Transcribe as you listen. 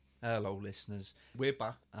Hello, listeners. We're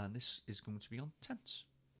back, and this is going to be on tents.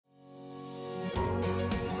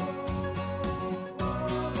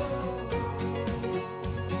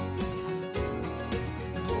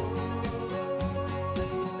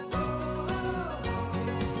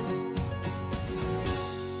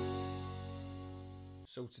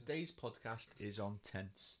 So today's podcast is on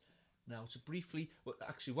tents. Now, to briefly... Well,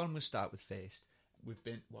 actually, what I'm going to start with first, we've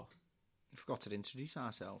been... What? We forgot to introduce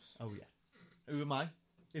ourselves. Oh, yeah. Who am I?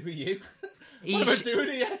 Who are you? He's, what am I doing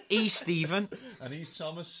here? He's Stephen. And he's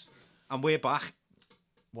Thomas. And we're back.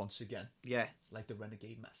 Once again. Yeah. Like the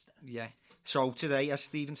Renegade Master. Yeah. So today, as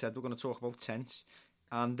Stephen said, we're going to talk about tents.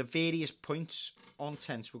 And the various points on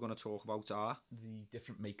tents we're going to talk about are... The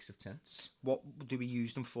different makes of tents. What do we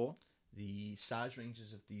use them for? The size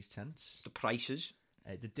ranges of these tents. The prices.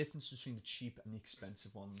 The difference between the cheap and the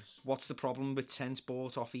expensive ones. What's the problem with tents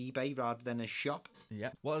bought off eBay rather than a shop? Yeah.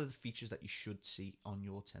 What are the features that you should see on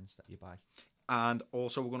your tents that you buy? And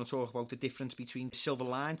also we're going to talk about the difference between silver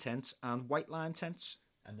line tents and white line tents.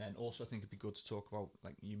 And then also I think it'd be good to talk about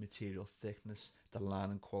like your material thickness, the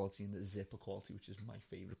lining quality and the zipper quality, which is my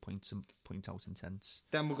favourite point to point out in tents.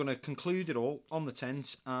 Then we're going to conclude it all on the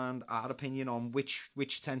tents and our opinion on which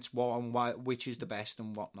tents what and why, which is the best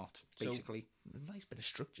and what not, basically. So, a nice bit of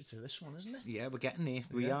structure to this one, isn't it? Yeah, we're getting there.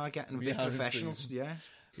 We are getting a bit professionals, yeah.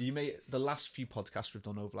 The last few podcasts we've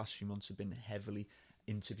done over the last few months have been heavily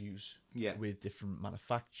interviews with different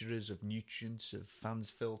manufacturers of nutrients, of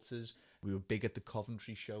fans filters. We were big at the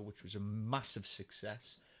Coventry show, which was a massive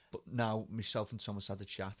success. But now myself and Thomas had a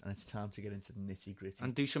chat, and it's time to get into the nitty-gritty.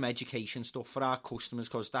 And do some education stuff for our customers,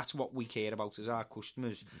 because that's what we care about as our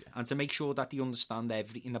customers. Yeah. And to make sure that they understand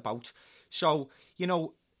everything about. So, you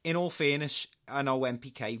know, in all fairness, I know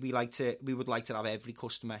MPK, we would like to have every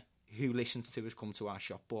customer who listens to us come to our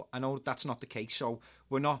shop, but I know that's not the case. So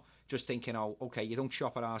we're not just thinking, oh, okay, you don't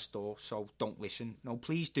shop at our store, so don't listen. No,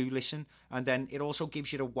 please do listen. And then it also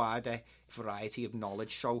gives you a wider variety of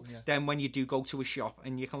knowledge. So then when you do go to a shop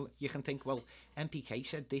and you can think, well, MPK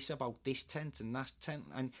said this about this tent and that tent,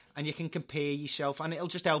 and you can compare yourself, and it'll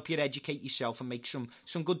just help you educate yourself and make some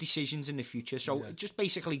good decisions in the future. So just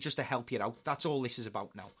basically just to help you out. That's all this is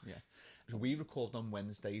about now. Yeah. We record on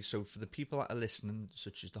Wednesdays, so for the people that are listening,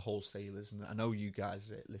 such as the wholesalers, and I know you guys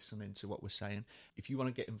are listening to what we're saying, if you want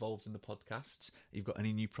to get involved in the podcasts, you've got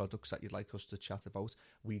any new products that you'd like us to chat about,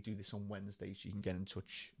 we do this on Wednesdays. You can get in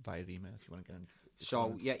touch via email if you want to get in.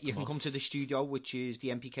 So, you can come to the studio, which is the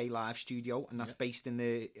MPK Live studio, and that's based in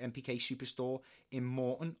the MPK Superstore in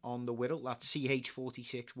Morton on the Wirral. That's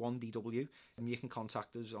CH46 1DW. And you can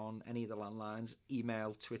contact us on any of the landlines,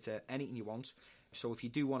 email, Twitter, anything you want. So if you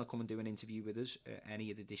do want to come and do an interview with us,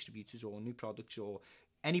 any of the distributors or new products, or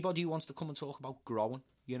anybody who wants to come and talk about growing,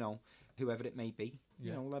 you know, whoever it may be,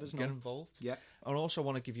 you know, let us know. Get involved. Yeah. And also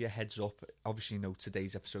want to give you a heads up. Obviously, you know,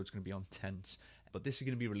 today's episode is going to be on tents, but this is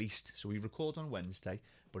going to be released. So we record on Wednesday,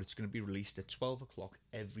 but it's going to be released at 12 o'clock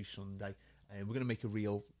every Sunday. And we're going to make a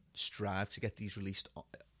real strive to get these released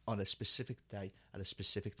on a specific day at a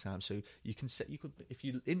specific time, so you could, if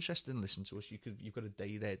you're interested in listening to us, you've got a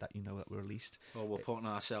day there that you know that we're released. Well, we're putting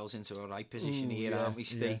ourselves into a right position here, aren't we,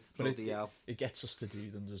 Steve? But it gets us to do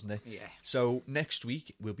them, doesn't it? Yeah. So next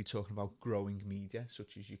week we'll be talking about growing media,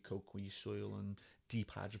 such as your cocoa, your soil, and deep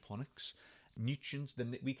hydroponics. Nutrients.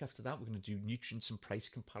 Then the week after that, we're going to do nutrients and price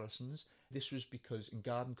comparisons. This was because in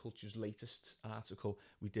Garden Culture's latest article,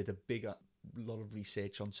 we did a lot of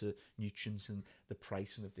research onto nutrients and the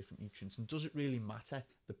pricing of different nutrients, and does it really matter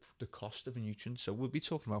the cost of a nutrient? So we'll be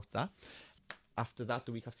talking about that. After that,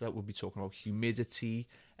 the week after that, we'll be talking about humidity,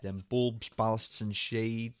 then bulbs, ballasts and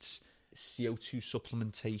shades, CO2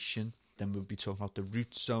 supplementation. Then we'll be talking about the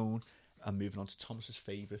root zone, and moving on to Thomas's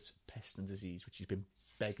favourite, pest and disease, which he's been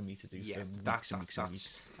begging me to do for weeks and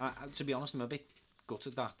weeks. To be honest, I'm a bit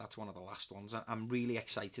gutted that that's one of the last ones. I'm really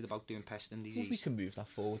excited about doing pest and disease. Well, we can move that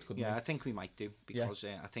forward, couldn't we? Yeah, I think we might do, because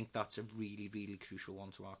I think that's a really, really crucial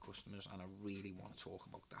one to our customers, and I really want to talk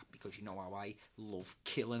about that, because you know how I love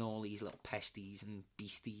killing all these little pesties and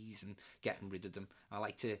beasties and getting rid of them. I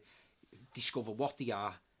like to discover what they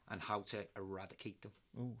are and how to eradicate them.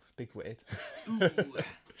 Ooh, big word.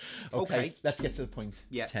 Okay, let's get to the point.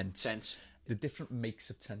 Yeah, tents. The different makes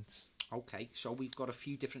of tents. Okay, so we've got a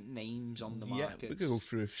few different names on the market. Yeah, we're going to go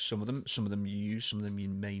through some of them. Some of them you use, some of them you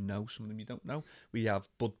may know, some of them you don't know. We have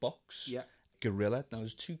Budbox, Gorilla. Now,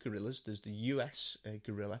 there's two Gorillas. There's the US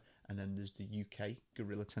Gorilla, and then there's the UK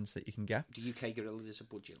Gorilla tents that you can get. The UK Gorilla is a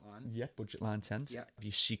budget line. Yeah, budget line tents. Yeah.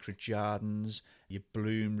 Your Secret Jardins, your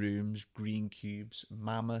Bloom Rooms, Green Cubes,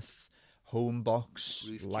 Mammoth,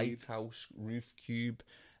 Homebox, Lighthouse, Roof Cube.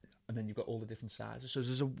 and then you've got all the different sizes. So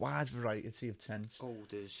there's a wide variety of tents. Oh,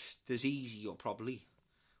 there's easy, or probably,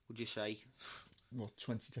 would you say? What,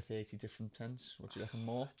 20 to 30 different tents? What do you reckon,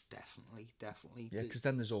 more? Definitely. Yeah, because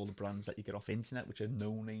then there's all the brands that you get off internet, which are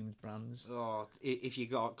no-named brands. Oh, if you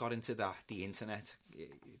got into the internet,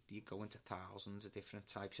 you go into thousands of different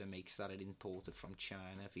types of makes that are imported from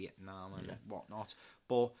China, Vietnam, and whatnot.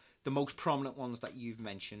 But the most prominent ones that you've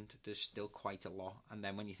mentioned, there's still quite a lot. And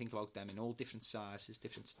then when you think about them in all different sizes,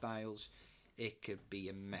 different styles, it could be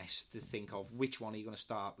a mess to think of which one are you going to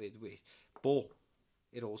start with. But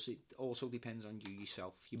it also depends on you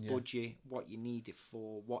yourself, your budget, what you need it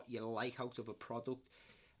for, what you like out of a product.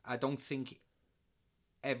 I don't think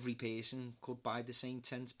every person could buy the same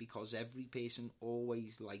tent, because every person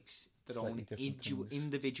always likes their own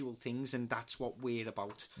individual things, and that's what we're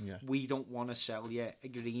about. Yeah. We don't want to sell you a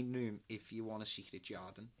green room if you want a secret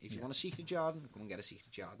garden. If you want a secret garden, come and get a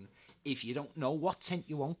secret garden. If you don't know what tent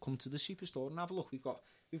you want, come to the Superstore and have a look. We've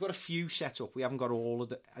got a few set up. We haven't got all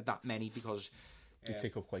of that many, because they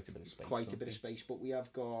take up quite a bit of space. Quite a bit of space, but we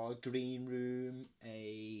have got a green room,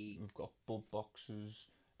 we've got bud boxes,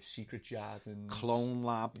 secret gardens, clone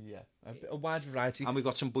lab, a wide variety, and we've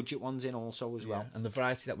got some budget ones in also as well. And the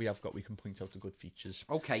variety that we have got, we can point out the good features.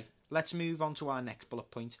 Okay, let's move on to our next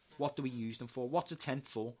bullet point. What do we use them for? What's a tent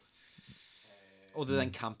for, other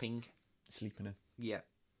than camping? Sleeping in. Yeah,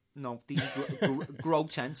 no, these are grow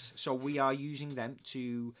tents. So we are using them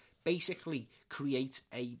to basically create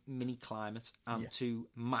a mini climate and to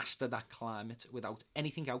master that climate without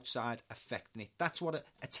anything outside affecting it. That's what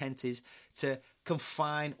a tent is, to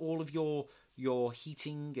confine all of your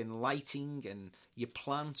heating and lighting and your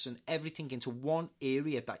plants and everything into one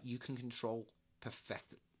area that you can control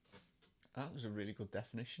perfectly. That was a really good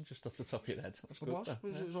definition, just off the top of your head. It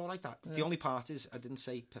was all right. The only part is I didn't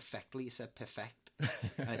say perfectly, I said perfect,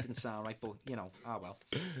 and it didn't sound right, but well.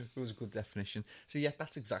 It was a good definition. So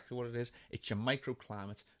that's exactly what it is. It's your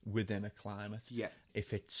microclimate within a climate. Yeah.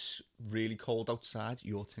 If it's really cold outside,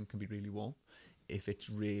 your tent can be really warm. If it's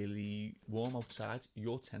really warm outside,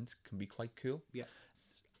 your tent can be quite cool. Yeah.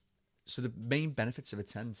 So the main benefits of a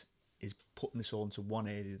tent is putting this all into one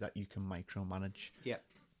area that you can micromanage. Yeah.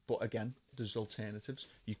 But again, there's alternatives.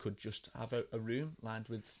 You could just have a room lined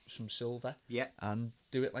with some silver and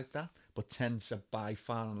do it like that. But tents are by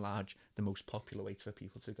far and large the most popular way for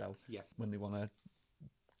people to go when they want to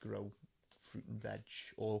grow fruit and veg,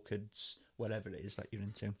 orchids, whatever it is that you're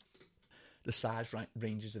into. The size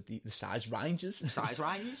ranges of the size ranges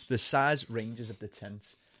of the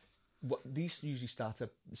tents. These usually start at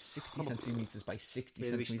 60 centimetres by 60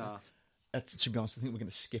 centimetres. To be honest, I think we're going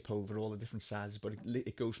to skip over all the different sizes, but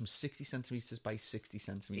it goes from 60 centimetres by 60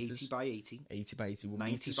 centimetres. 80 by 80. 80 by 80.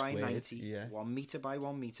 90 by squared, 90. 1 metre by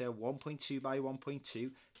 1 metre. 1.2 by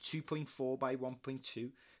 1.2. 2.4 by 1.2.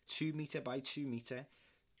 2 metre by 2 metre.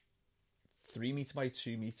 3 metre by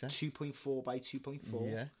 2 metre. 2.4 by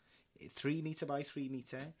 2.4. Yeah. 3 metre by 3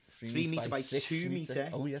 metre. 3 metre by 2 metre.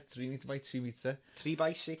 Oh, yeah, 3 metre by 2 metre. 3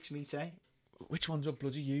 by 6 metre. Which ones are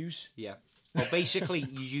bloody use? Yeah. Well, basically,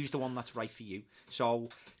 you use the one that's right for you. So,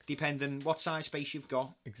 depending what size space you've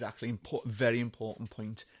got. Exactly. Very important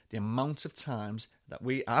point. The amount of times that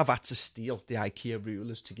I've had to steal the IKEA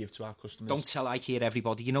rulers to give to our customers. Don't tell IKEA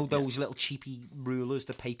everybody. You know those little cheapy rulers,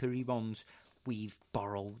 the papery ones? We've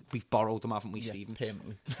borrowed them, haven't we, Stephen?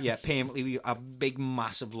 Permanently. Yeah, permanently. A big,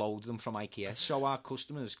 massive load of them from IKEA. So our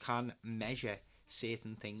customers can measure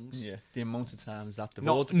certain things. Yeah, the amount of times that they've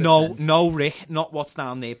ordered no, Rick, not what's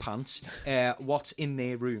down their pants, what's in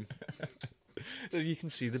their room. You can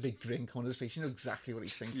see the big grin on his face. You know exactly what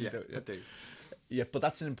he's thinking. Yeah, I do. Yeah, but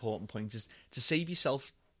that's an important point, is to save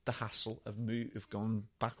yourself the hassle of going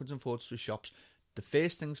backwards and forwards to the shops. The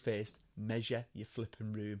first things first, measure your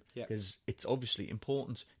flipping room, because it's obviously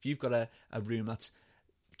important. If you've got a room that's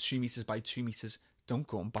 2 metres by 2 metres, don't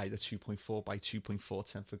go and buy the 2.4 by 2.4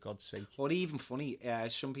 tent, for God's sake. Or even funny,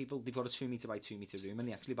 some people, they've got a 2 metre by 2 metre room and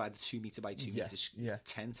they actually buy the 2 metre by 2 metres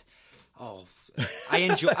tent. Oh, I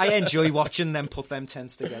enjoy watching them put them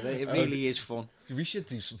tents together. It really is fun. We should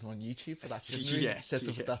do something on YouTube for that, shouldn't we? Set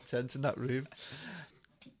up that tent in that room.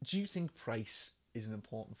 Do you think price is an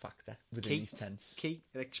important factor within these tents? Key.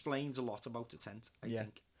 It explains a lot about the tent, I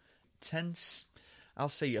think. Tents, I'll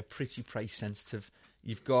say, are pretty price sensitive.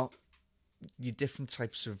 You've got your different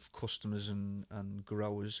types of customers and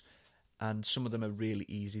growers, and some of them are really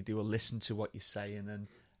easy. They will listen to what you're saying,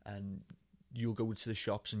 and you'll go to the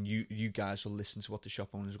shops and you guys will listen to what the shop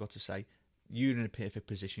owners have got to say. You're in a perfect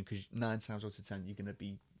position, because 9 times out of 10 you're going to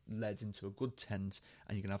be led into a good tent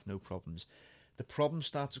and you're going to have no problems. The problems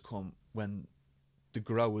start to come when the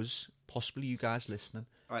growers, possibly you guys listening,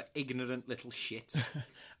 Ignorant little shits.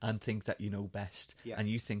 and think that you know best, Yeah. and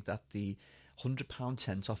you think that the £100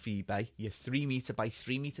 tent off eBay, your 3 metre by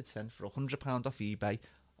 3 metre tent for £100 off eBay,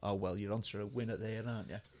 oh well, you're onto a winner there, aren't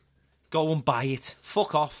you? Go and buy it.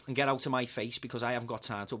 Fuck off and get out of my face, because I haven't got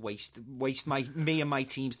time to waste me and my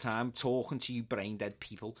team's time talking to you brain dead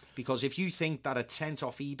people. Because if you think that a tent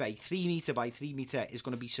off eBay 3 metre by 3 metre is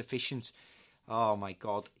going to be sufficient, oh my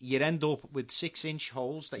god, you'd end up with 6-inch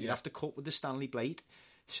holes that you'd have to cut with the Stanley blade.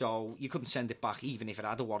 So you couldn't send it back even if it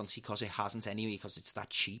had a warranty, because it hasn't anyway, because it's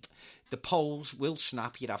that cheap. The poles will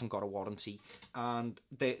snap, you haven't got a warranty. And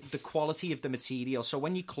the quality of the material, so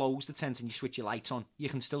when you close the tent and you switch your lights on, you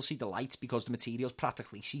can still see the lights because the material's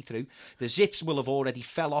practically see-through. The zips will have already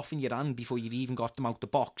fell off in your hand before you've even got them out the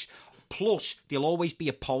box. Plus, there'll always be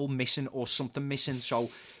a pole missing or something missing. So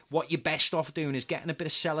what you're best off doing is getting a bit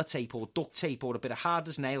of sellotape or duct tape or a bit of hard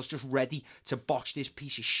as nails just ready to box this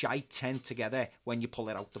piece of shite tent together when you pull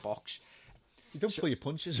it out the box. You don't pull your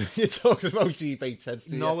punches when you're talking about eBay tents,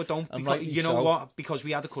 do you? No, I don't. And Because, rightly you know so. what? Because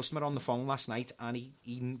we had a customer on the phone last night and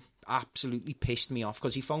he absolutely pissed me off,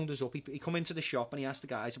 because he phoned us up. He come into the shop and he asked the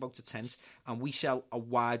guys about the tent, and we sell a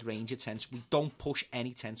wide range of tents. We don't push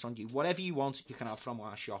any tents on you. Whatever you want, you can have from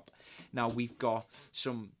our shop. Now, we've got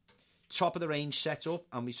some top of the range set up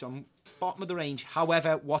and we've some bottom of the range.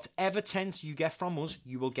 However, whatever tent you get from us,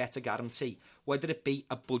 you will get a guarantee, whether it be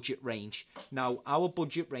a budget range. Now, our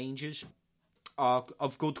budget ranges are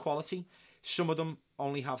of good quality. Some of them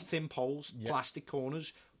only have thin poles, plastic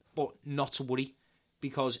corners, but not to worry,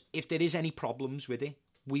 because if there is any problems with it,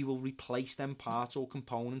 we will replace them parts or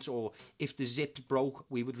components, or if the zips broke,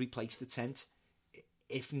 we would replace the tent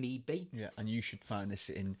if need be. Yeah, and you should find this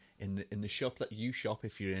in the shop that you shop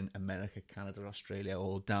if you're in America, Canada, Australia,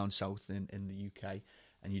 or down south in the UK,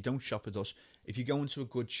 and you don't shop with us. If you go into a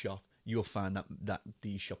good shop, you'll find that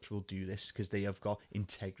these shops will do this, because they have got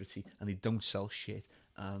integrity and they don't sell shit.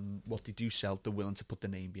 And what they do sell, they're willing to put the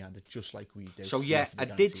name behind it, just like we do. So yeah, I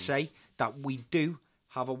did say that we do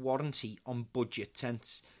have a warranty on budget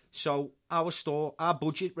tents. So our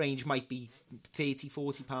budget range might be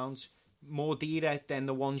 £30-40 more dearer than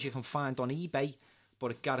the ones you can find on eBay,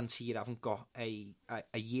 but I guarantee you haven't got a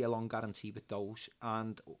year-long guarantee with those.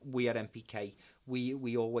 And we at MPK,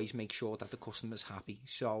 we always make sure that the customer's happy.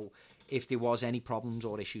 So if there was any problems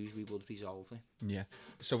or issues, we would resolve it. Yeah.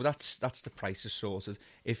 So that's the prices sorted.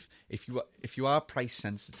 If you are price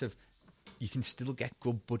sensitive, you can still get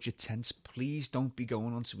good budget tents. Please don't be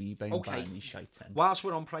going onto eBay and buying these shite tents. Whilst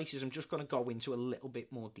we're on prices, I'm just going to go into a little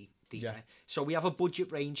bit more deeper. Yeah. So we have a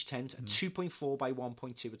budget range tent, a 2.4 by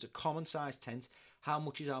 1.2. It's a common size tent. How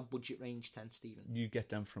much is our budget range tent, Stephen? You get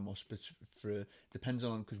them from us, but depends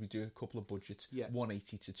on, because we do a couple of budgets,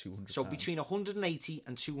 180 to 200. So between 180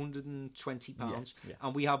 and 220 pounds, Yeah.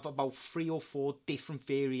 and we have about 3 or 4 different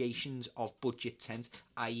variations of budget tent,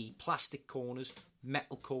 i.e., plastic corners,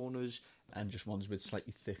 metal corners, and just ones with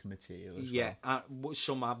slightly thicker material as well.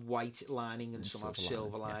 Some have white lining and some have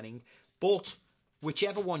silver lining, lining. But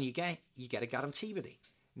whichever one you get a guarantee with it.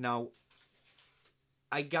 Now,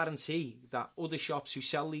 I guarantee that other shops who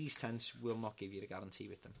sell these tents will not give you the guarantee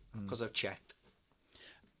with them, because I've checked.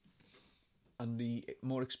 And the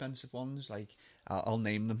more expensive ones, like I'll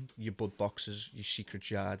name them, your Bud Boxes, your Secret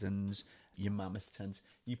Jardins, your Mammoth tents,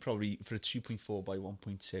 you probably, for a 2.4 by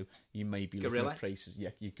 1.2, you may be looking at prices.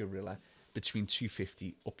 Yeah, your Gorilla, between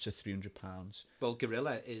 £250 up to £300. Well,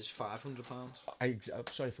 Gorilla is £500. I'm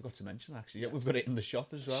sorry, I forgot to mention, actually. Yeah, we've got it in the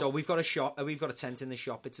shop as well. So we've got a tent in the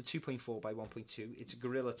shop. It's a 2.4 by 1.2. It's a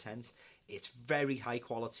Gorilla tent. It's very high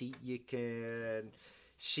quality. You can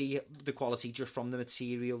see the quality just from the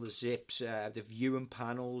material, the zips, the viewing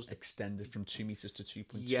panels. Extended from 2 metres to 2.2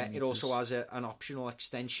 Yeah, metres. it also has an optional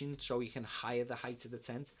extension, so you can higher the height of the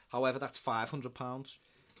tent. However, that's £500.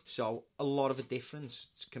 So a lot of a difference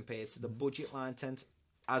compared to the budget line tent.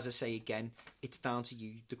 As I say again, it's down to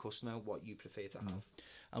you, the customer, what you prefer to have.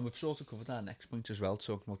 And we've sort of covered our next point as well,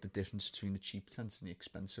 talking about the difference between the cheap tents and the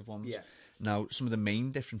expensive ones. Yeah. Now, some of the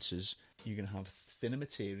main differences, you're going to have thinner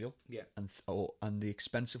material, Yeah. and the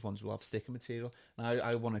expensive ones will have thicker material. Now,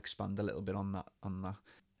 I want to expand a little bit on that.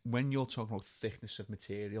 When you're talking about thickness of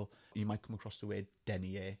material, you might come across the word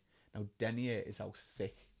denier. Now, denier is how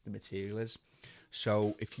thick the material is.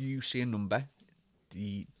 So if you see a number,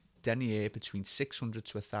 the denier between 600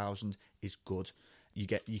 to 1,000 is good. You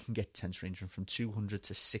can get tents ranging from 200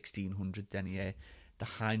 to 1,600 denier. The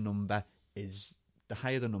higher the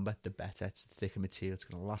number, the better. It's the thicker material. It's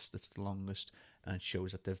going to last it's the longest, and it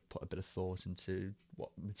shows that they've put a bit of thought into what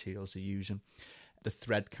materials they're using. The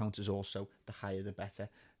thread count is also, the higher the better.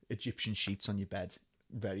 Egyptian sheets on your bed,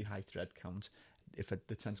 very high thread count. if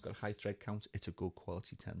the tent's got a high thread count, it's a good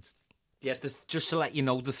quality tent. Yeah, just to let you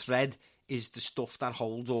know, the thread is the stuff that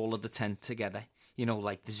holds all of the tent together. You know,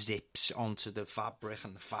 like the zips onto the fabric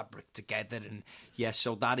and the fabric together. And yeah,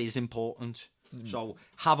 so that is important. So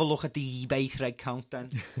have a look at the eBay thread count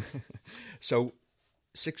then. So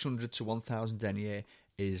 600 to 1,000 denier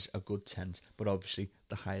is a good tent, but obviously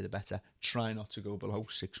the higher the better. Try not to go below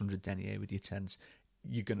 600 denier with your tents.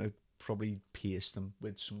 You're going to probably pierce them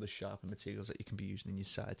with some of the sharper materials that you can be using in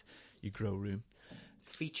your grow room.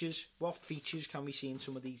 Features. What features can we see in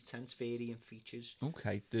some of these tents? Varying features.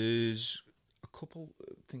 Okay, there's a couple,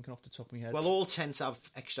 thinking off the top of my head. Well, all tents have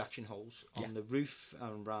extraction holes on the roof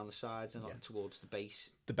and around the sides and towards the base.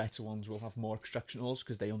 The better ones will have more extraction holes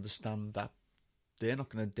because they understand that they're not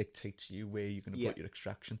going to dictate to you where you're going to put your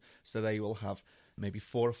extraction. So they will have maybe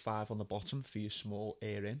 4 or 5 on the bottom for your small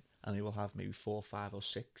air in, and they will have maybe 4, 5 or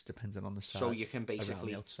 6 depending on the size. So you can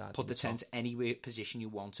basically put the tent top. anywhere position you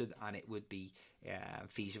wanted, and it would be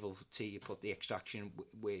feasible to you put the extraction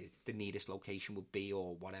where the nearest location would be,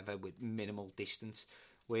 or whatever, with minimal distance.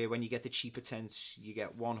 Where when you get the cheaper tents, you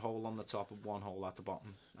get 1 hole on the top and 1 hole at the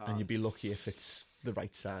bottom. And you'd be lucky if it's the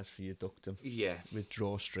right size for your ducting. Yeah. With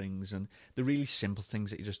drawstrings and the really simple things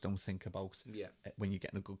that you just don't think about when you're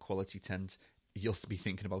getting a good quality tent. You'll be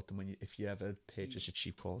thinking about them if you ever purchase a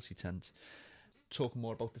cheap quality tent. Talk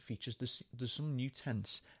more about the features. There's some new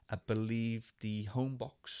tents. I believe the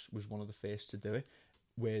Homebox was one of the first to do it,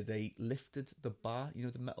 where they lifted the bar,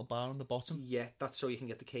 the metal bar on the bottom. Yeah, that's so you can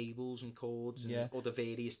get the cables and cords and other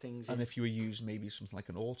various things. And if you were using maybe something like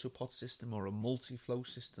an Autopod system or a multi-flow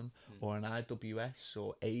system or an IWS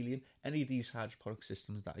or Alien, any of these hydroponic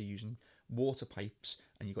systems that are using water pipes,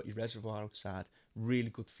 and you've got your reservoir outside, really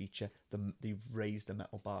good feature. They've raised the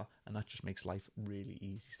metal bar, and that just makes life really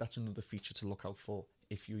easy. So that's another feature to look out for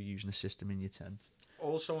if you're using a system in your tent.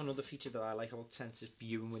 Also, another feature that I like about tents is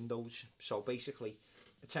viewing windows. So basically,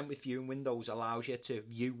 a tent with viewing windows allows you to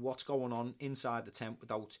view what's going on inside the tent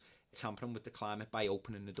without tampering with the climate by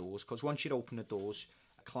opening the doors. Because once you open the doors,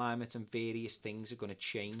 climate and various things are going to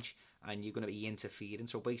change, and you're going to be interfering.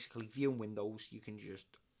 So basically, viewing windows, you can just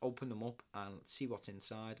open them up and see what's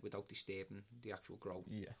inside without disturbing the actual grow.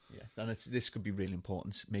 Yeah. And this could be really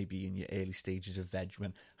important, maybe in your early stages of veg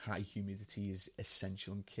when high humidity is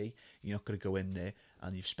essential and key. You're not going to go in there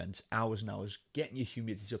and you've spent hours and hours getting your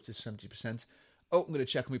humidity up to 70%. Oh, I'm going to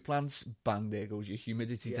check on my plants. Bang, there goes your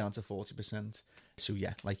humidity down to 40%. So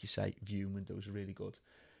yeah, like you say, viewing windows are really good.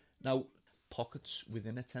 Now, pockets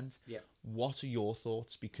within a tent. Yeah. What are your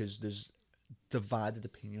thoughts? Because there's divided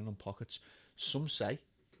opinion on pockets. Some say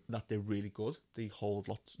that they're really good. They hold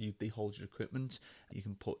they hold your equipment. You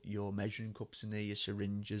can put your measuring cups in there, your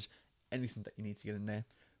syringes, anything that you need to get in there.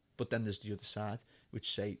 But then there's the other side,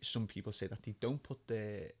 which some people say that they don't put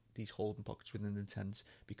these holding pockets within the tent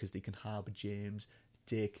because they can harbour germs,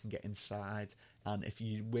 dirt can get inside, and if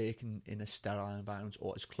you work in a sterile environment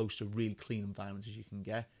or as close to a really clean environment as you can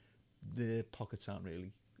get, the pockets aren't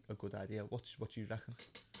really a good idea. What do you reckon?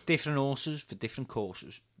 Different horses for different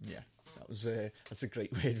courses. Yeah. That's a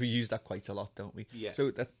great word. We use that quite a lot, don't we? Yeah.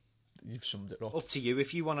 So that you've summed it up. Up to you.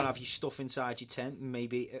 If you want to have your stuff inside your tent,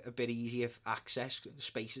 maybe a bit easier access,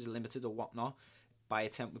 space is limited or whatnot, buy a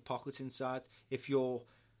tent with pockets inside. If you're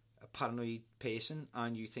a paranoid person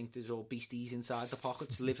and you think there's all beasties inside the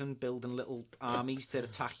pockets, building little armies to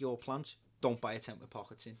attack your plants, don't buy a tent with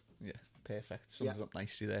pockets in. Yeah, perfect. Sums it up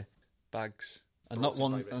nicely there. Bags. And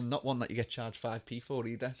not one that you get charged 5p for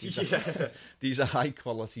either. These are high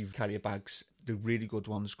quality carrier bags. The really good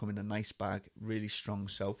ones come in a nice bag, really strong.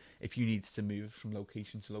 So if you need to move from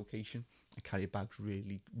location to location, a carrier bag's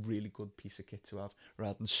really, really good piece of kit to have,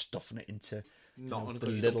 rather than stuffing it into the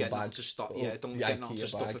little bag. Don't get nothing to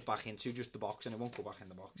stuff it back into, just the box, and it won't go back in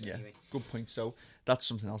the box anyway. Good point. So that's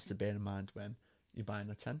something else to bear in mind when you're buying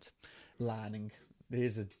a tent. Lining.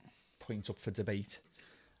 There's a point up for debate.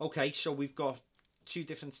 Okay, so we've got 2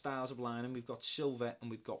 different styles of lining. We've got silver and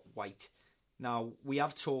we've got white. Now, we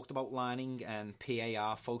have talked about lining and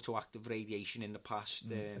PAR, photoactive radiation, in the past.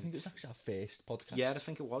 I think it was actually our first podcast. Yeah, I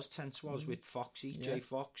think it was. Tents was with Foxy, Jay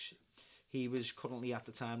Fox. He was currently at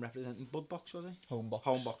the time representing Budbox, was he?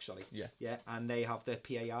 Homebox, sorry. Yeah, and they have the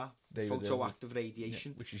PAR, photoactive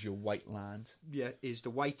radiation. Which is your white lined. Yeah, is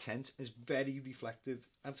the white tent. Is very reflective.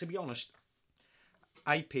 And to be honest,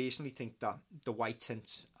 I personally think that the white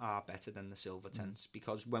tents are better than the silver tents,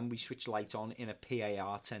 because when we switch light on in a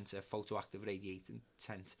PAR tent, a photoactive radiating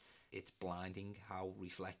tent, it's blinding how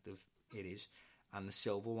reflective it is, and the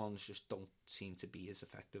silver ones just don't seem to be as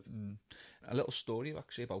effective. A little story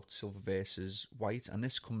actually about silver versus white, and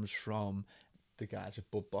this comes from the guys at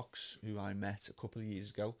Bud Box, who I met a couple of years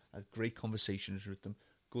ago. I had great conversations with them.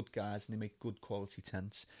 Good guys, and they make good quality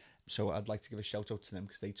tents. So I'd like to give a shout out to them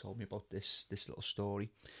because they told me about this little story.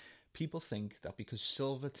 People think that because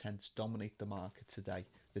silver tents dominate the market today,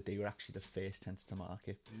 that they were actually the first tents to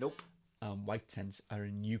market. Nope. White tents are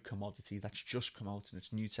a new commodity that's just come out and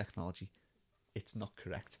it's new technology. It's not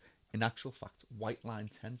correct. In actual fact, white line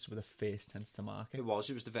tents were the first tents to market. It was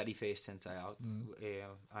the very first tent I had,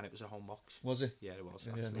 and it was a home box. Was it? Yeah, it was.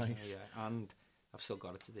 Yeah, Actually. nice. Yeah, and I've still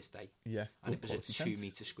got it to this day. Yeah, and it was a quality 2 tent.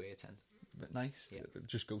 metre square tent. But nice. Yeah. It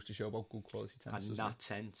just goes to show about good quality tents. And doesn't that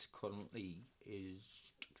it? tent currently is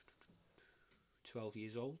 12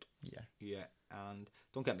 years old. Yeah. Yeah, and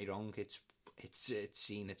don't get me wrong, it's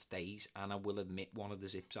seen its days, and I will admit one of the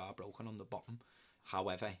zips are broken on the bottom.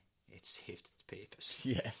 However, it's served its purpose.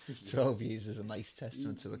 Yeah, 12 years is a nice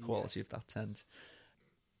testament to the quality of that tent.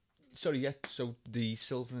 Sorry, yeah, so the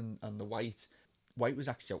silver and the white was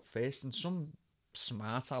actually out first, and some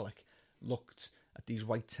smart aleck looked at these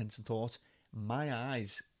white tents and thought, my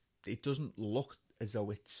eyes, it doesn't look as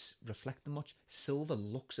though it's reflecting much. Silver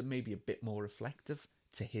looks maybe a bit more reflective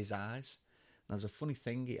to his eyes. And there's a funny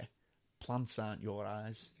thing here. Plants aren't your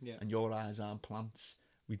eyes, and your eyes aren't plants.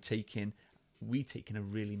 We take in a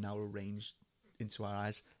really narrow range into our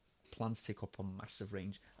eyes. Plants take up a massive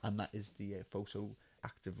range, and that is the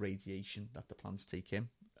photoactive radiation that the plants take in.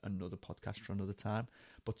 Another podcast for another time.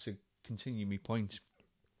 But to continue my point,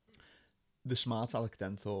 the smart aleck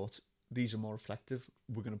then thought, these are more reflective.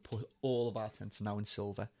 We're going to put all of our tents now in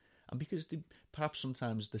silver. And because perhaps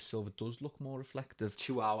sometimes the silver does look more reflective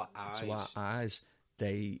to our eyes,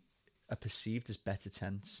 they are perceived as better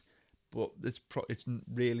tents. But it's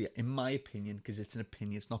really, in my opinion, because it's an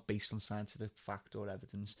opinion, it's not based on scientific fact or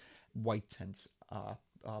evidence, white tents are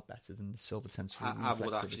better than the silver tents. For I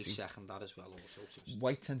would actually second that as well. Also,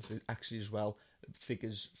 white tents actually as well,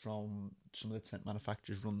 figures from some of the tent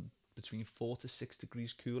manufacturers run between 4 to 6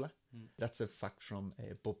 degrees cooler. That's a fact from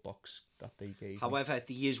Bud Box that they gave. However,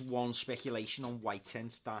 there is one speculation on white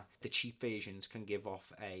tents that the cheap versions can give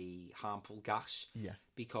off a harmful gas. Yeah.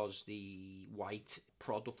 Because the white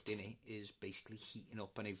product in it is basically heating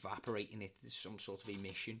up and evaporating it. There's some sort of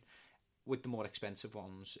emission. With the more expensive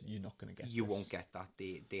ones, you're not going to get. You won't get that.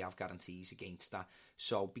 They have guarantees against that.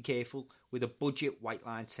 So be careful. With a budget white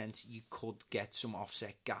line tent, you could get some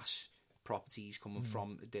offset gas properties coming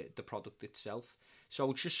from the product itself.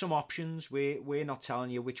 So it's just some options. We're not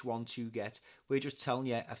telling you which one to get. We're just telling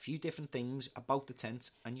you a few different things about the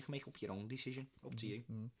tent, and you can make up your own decision. Up to you.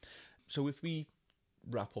 So if we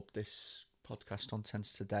wrap up this podcast on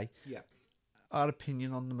tents today, yeah, our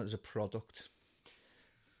opinion on them as a product,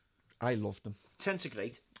 I love them. Tents are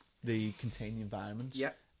great. They contain the environment.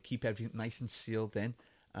 Yeah. Keep everything nice and sealed in.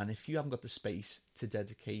 And if you haven't got the space to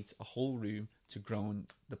dedicate a whole room to growing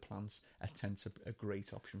the plants, a tent's a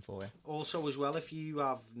great option for you. Also, as well, if you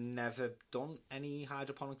have never done any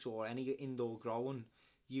hydroponics or any indoor growing,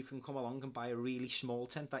 you can come along and buy a really small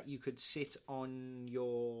tent that you could sit on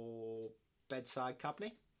your bedside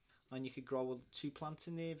cabinet, and you could grow 2 plants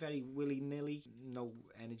in there very willy-nilly, no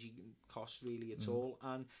energy costs really at all,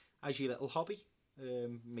 and as your little hobby,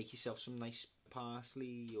 make yourself some nice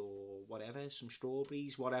parsley or whatever, some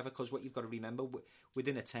strawberries, whatever, because what you've got to remember,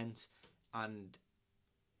 within a tent and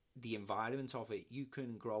the environment of it, you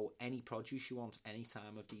can grow any produce you want any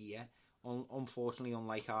time of the year. Unfortunately,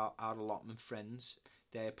 unlike our allotment friends,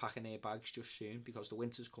 they're packing their bags just soon because the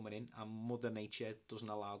winter's coming in and Mother Nature doesn't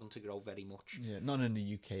allow them to grow very much. Yeah, not in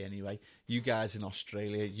the UK anyway. You guys in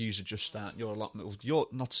Australia, you are just starting your allotment. You're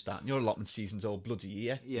not starting, your allotment season's all bloody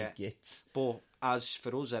year. Yeah. Gits. But as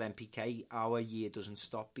for us at MPK, our year doesn't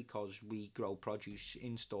stop because we grow produce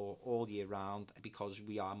in store all year round because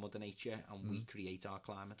we are Mother Nature and we create our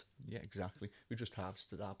climate. Yeah, exactly. We just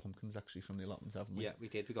harvested our pumpkins actually from the allotments, haven't we? Yeah, we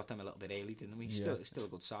did. We got them a little bit early, didn't we? Yeah. Still a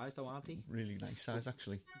good size though, aren't they? Really nice size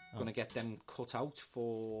actually. Going to get them cut out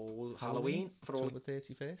for Halloween for October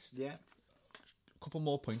 31st. Yeah. A couple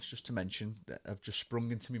more points just to mention that have just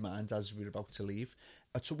sprung into my mind as we're about to leave.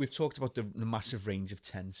 We've talked about the massive range of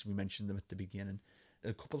tents. We mentioned them at the beginning.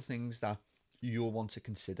 A couple of things that you'll want to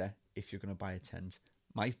consider if you're going to buy a tent.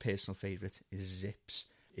 My personal favourite is zips.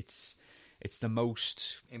 It's the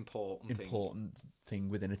most important thing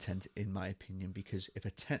within a tent, in my opinion, because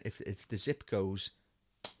if the zip goes,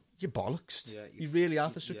 you're bollocksed. Yeah, you really are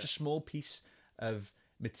for such a small piece of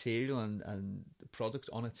material and product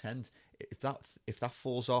on a tent. If that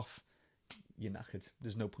falls off, you're knackered.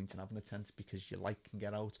 There's no point in having a tent because your light can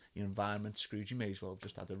get out, your environment's screwed. You may as well have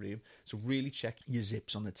just had a room. So really check your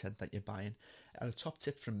zips on the tent that you're buying. And a top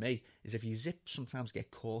tip from me is if your zips sometimes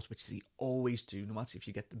get caught, which they always do, no matter if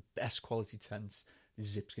you get the best quality tents, the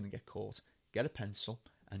zip's going to get caught. Get a pencil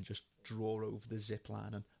and just draw over the zip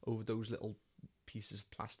line and over those little pieces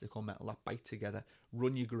of plastic or metal that bite together.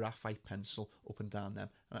 Run your graphite pencil up and down them,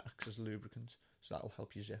 and it acts as lubricant. So that'll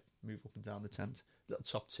help your zip move up and down the tent. Little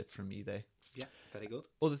top tip from me there. Yeah, very good.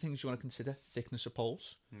 Other things you want to consider: thickness of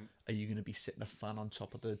poles. Are you going to be sitting a fan on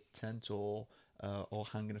top of the tent or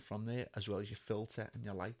hanging it from there, as well as your filter and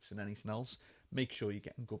your lights and anything else? Make sure you're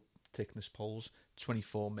getting good thickness poles.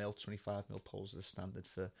 24mm, 25mm poles are the standard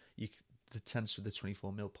for you. The tents with the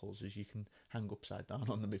 24mm poles is you can hang upside down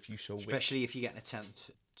on them if you so wish. Especially if you're getting a tent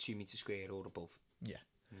 2 metres square or above. Yeah.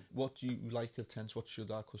 What do you like of tents? What should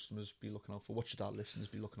our customers be looking out for? What should our listeners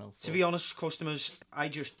be looking out for? To be honest, customers, I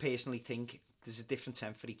just personally think there's a different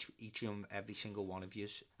tent for each room, every single one of you,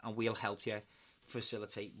 and we'll help you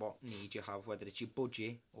facilitate what need you have, whether it's your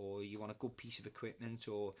budget or you want a good piece of equipment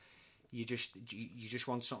or you just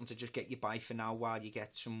want something to just get you by for now while you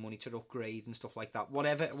get some money to upgrade and stuff like that.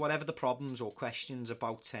 Whatever the problems or questions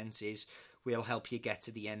about tents is, we'll help you get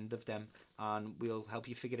to the end of them and we'll help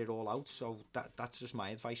you figure it all out. So that's just my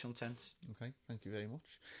advice on tents. Okay, thank you very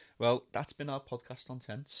much. Well, that's been our podcast on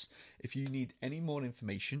tents. If you need any more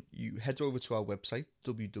information, you head over to our website,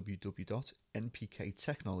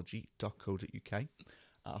 www.npktechnology.co.uk,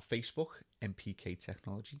 our Facebook, NPK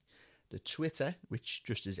Technology, the Twitter, which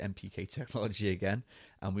just is NPK Technology again,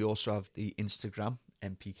 and we also have the Instagram,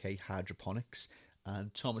 NPK Hydroponics,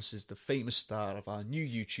 and Thomas is the famous star of our new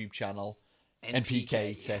YouTube channel,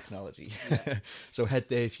 NPK Technology. Yeah. So head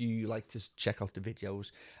there if you like to check out the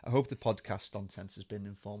videos. I hope the podcast on tents has been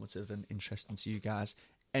informative and interesting to you guys.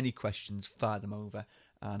 Any questions, fire them over,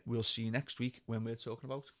 and we'll see you next week when we're talking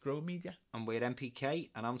about Grow Media. And we're NPK,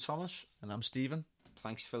 and I'm Thomas. And I'm Stephen.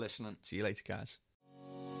 Thanks for listening. See you later, guys.